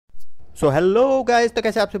So hello guys, तो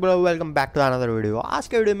कैसे आपसे बोला welcome back to another video. आज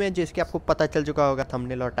के वीडियो में जिसके आपको पता चल चुका होगा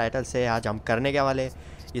थंबनेल और टाइटल से, आज हम करने के वाले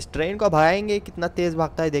इस ट्रेन को भगाएंगे। कितना तेज़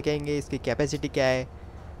भागता है देखेंगे, इसकी कैपेसिटी क्या है।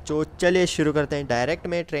 तो चलिए शुरू करते हैं। डायरेक्ट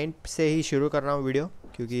मैं ट्रेन से ही शुरू कर रहा हूँ वीडियो,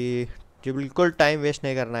 क्योंकि जो बिल्कुल टाइम वेस्ट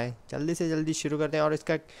नहीं करना है। जल्दी से जल्दी शुरू करते हैं और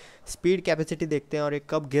इसका स्पीड कैपेसिटी देखते हैं और ये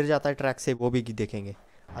कब गिर जाता है ट्रैक से वो भी देखेंगे।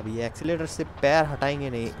 अभी ये एक्सीलेटर से पैर हटाएंगे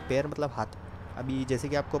नहीं, पैर मतलब हाथ। अभी जैसे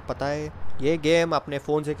कि आपको पता है ये गेम अपने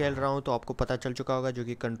फ़ोन से खेल रहा हूँ, तो आपको पता चल चुका होगा, जो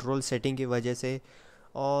कि कंट्रोल सेटिंग की वजह से।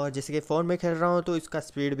 और जैसे कि फ़ोन में खेल रहा हूँ तो इसका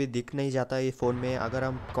स्पीड भी दिख नहीं जाता है ये फ़ोन में। अगर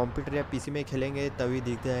हम कंप्यूटर या पीसी में खेलेंगे तभी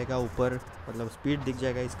दिख जाएगा ऊपर, मतलब स्पीड दिख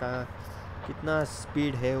जाएगा, इसका कितना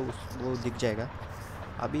स्पीड है वो दिख जाएगा।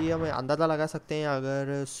 अभी हम अंदाज़ा लगा सकते हैं,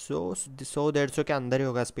 अगर 100-150 के अंदर ही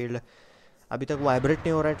होगा स्पीड। अभी तक वाइब्रेट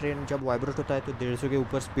नहीं हो रहा है ट्रेन। जब वाइब्रेट होता है तो 150 के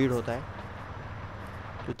ऊपर स्पीड होता है।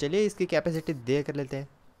 तो चलिए इसकी कैपेसिटी देख कर लेते हैं।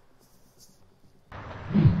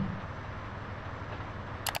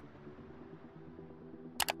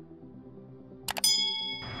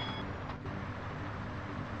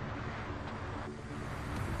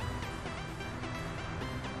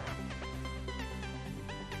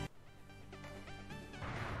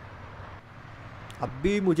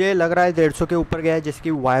 अभी मुझे लग रहा है 150 के ऊपर गया है, जैसे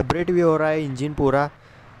कि वाइब्रेट भी हो रहा है इंजन पूरा।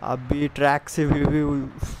 अभी ट्रैक से भी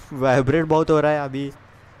वाइब्रेट बहुत हो रहा है।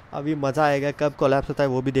 अभी मज़ा आएगा, कब कोलैप्स होता है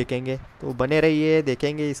वो भी देखेंगे। तो बने रहिए,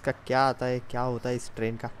 देखेंगे इसका क्या आता है, क्या होता है इस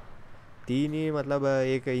ट्रेन का। 3 ही मतलब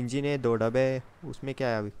एक इंजन है, 2 डब्बे है, उसमें क्या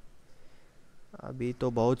है। अभी तो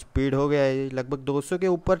बहुत स्पीड हो गया है, लगभग 200 के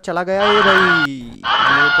ऊपर चला गया है भाई। ये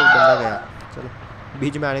तो बंदा गया। चलो,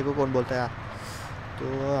 बीच में आने को कौन बोलता है यार।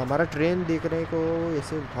 तो हमारा ट्रेन देखने को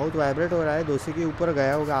ऐसे बहुत वाइब्रेट हो रहा है। 200 के ऊपर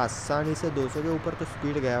गया होगा आसानी से, 200 के ऊपर तो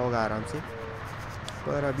स्पीड गया होगा आराम से।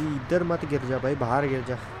 पर अभी इधर मत गिर जा भाई, बाहर गिर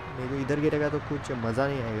जा, नहीं तो इधर गिरेगा तो कुछ मज़ा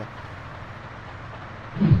नहीं आएगा।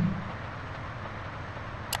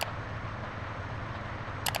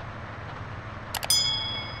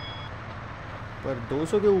 पर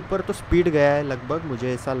 200 के ऊपर तो स्पीड गया है लगभग,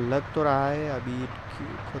 मुझे ऐसा लग तो रहा है। अभी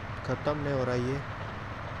ख़त्म नहीं हो रहा है ये।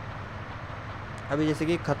 अभी जैसे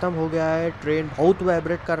कि ख़त्म हो गया है, ट्रेन बहुत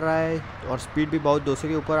वाइब्रेट कर रहा है और स्पीड भी बहुत 200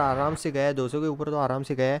 के ऊपर आराम से गया है। 200 के ऊपर तो आराम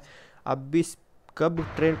से गया है। अब भी कब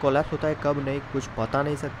ट्रेन कोलैप्स होता है कब नहीं कुछ बता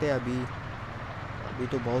नहीं सकते। अभी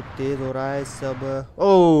तो बहुत तेज़ हो रहा है सब।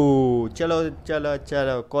 ओह चलो चलो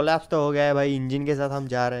चलो, कोलैप्स तो हो गया है भाई। इंजन के साथ हम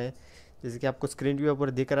जा रहे हैं, जैसे कि आपको स्क्रीन के ऊपर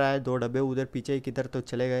दिख रहा है। 2 डब्बे उधर पीछे किधर तो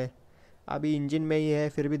चले गए। अभी इंजन में ही है,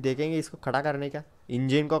 फिर भी देखेंगे इसको खड़ा करने का,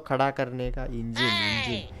 इंजन को खड़ा करने का।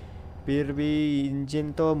 इंजन फिर भी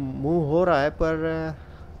इंजन तो मूव हो रहा है, पर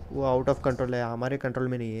वो आउट ऑफ कंट्रोल है, हमारे कंट्रोल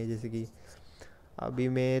में नहीं है। जैसे कि अभी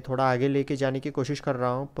मैं थोड़ा आगे लेके जाने की कोशिश कर रहा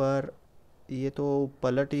हूँ, पर ये तो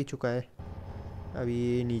पलट ही चुका है। अभी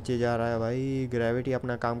ये नीचे जा रहा है भाई, ग्रेविटी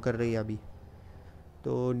अपना काम कर रही है। अभी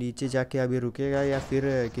तो नीचे जाके अभी रुकेगा या फिर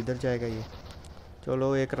किधर जाएगा ये।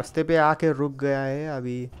 चलो, एक रास्ते पे आके रुक गया है।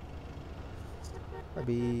 अभी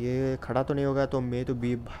ये खड़ा तो नहीं होगा, तो मैं तो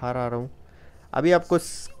भी बाहर आ रहा हूँ। अभी आपको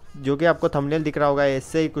जो कि आपको थंबनेल दिख रहा होगा,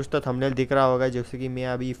 ऐसे ही कुछ तो थंबनेल दिख रहा होगा। जैसे कि मैं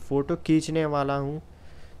अभी फ़ोटो खींचने वाला हूँ।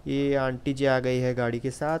 ये आंटी जी आ गई है गाड़ी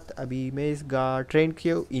के साथ। अभी मैं इस ट्रेन के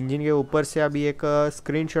इंजन के ऊपर से अभी एक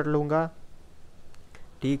स्क्रीनशॉट लूँगा।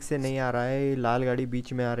 ठीक से नहीं आ रहा है, लाल गाड़ी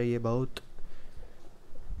बीच में आ रही है बहुत।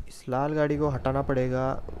 इस लाल गाड़ी को हटाना पड़ेगा।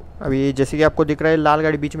 अभी जैसे कि आपको दिख रहा है लाल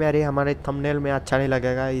गाड़ी बीच में आ रही है, हमारे थंबनेल में अच्छा नहीं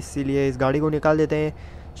लगेगा, इसीलिए इस गाड़ी को निकाल देते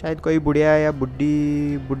हैं। शायद कोई बुढ़िया या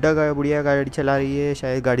बुढ़िया गाड़ी चला रही है,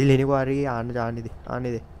 शायद गाड़ी लेने को आ रही है।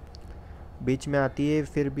 आने दे। बीच में आती है,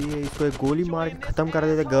 फिर भी इसको एक गोली मार के ख़त्म कर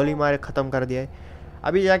देते। गोली मार के ख़त्म कर दिया है।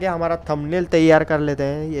 अभी जाके हमारा थंबनेल तैयार कर लेते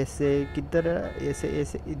हैं। ऐसे किधर,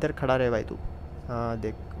 ऐसे इधर खड़ा रहे भाई तू। हाँ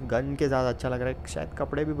देख, गन के ज़्यादा अच्छा लग रहा है। शायद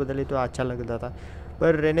कपड़े भी बदले तो अच्छा लगता था,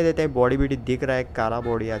 पर रहने देते हैं। बॉडी बीडी दिख रहा है, काला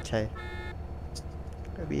बॉडी अच्छा है।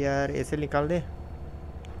 अभी यार ऐसे निकाल दे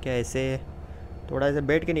क्या, ऐसे थोड़ा ऐसे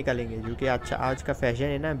बैठ के निकालेंगे, जो कि अच्छा आज का फैशन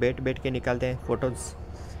है ना, बैठ के निकालते हैं फ़ोटोज़।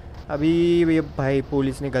 अभी ये भाई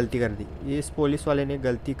पुलिस ने गलती कर दी, इस पुलिस वाले ने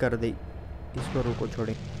गलती कर दी। इसको रुको,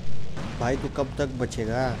 छोड़े भाई, तू कब तक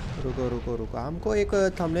बचेगा। रुको, हमको एक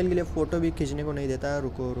थंबनेल के लिए फ़ोटो भी खींचने को नहीं देता।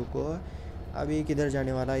 रुको, अभी किधर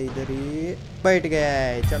जाने वाला, इधर ही बैठ गया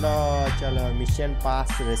है। चलो मिशन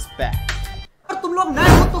पास, रिस्पेक्ट। अगर तुम लोग नए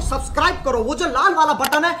हो तो सब्सक्राइब करो, वो जो लाल वाला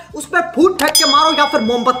बटन है उस पर फूट फेंक के मारो या फिर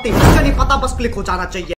मोमबत्ती, मुझे नहीं पता, बस क्लिक हो जाना चाहिए।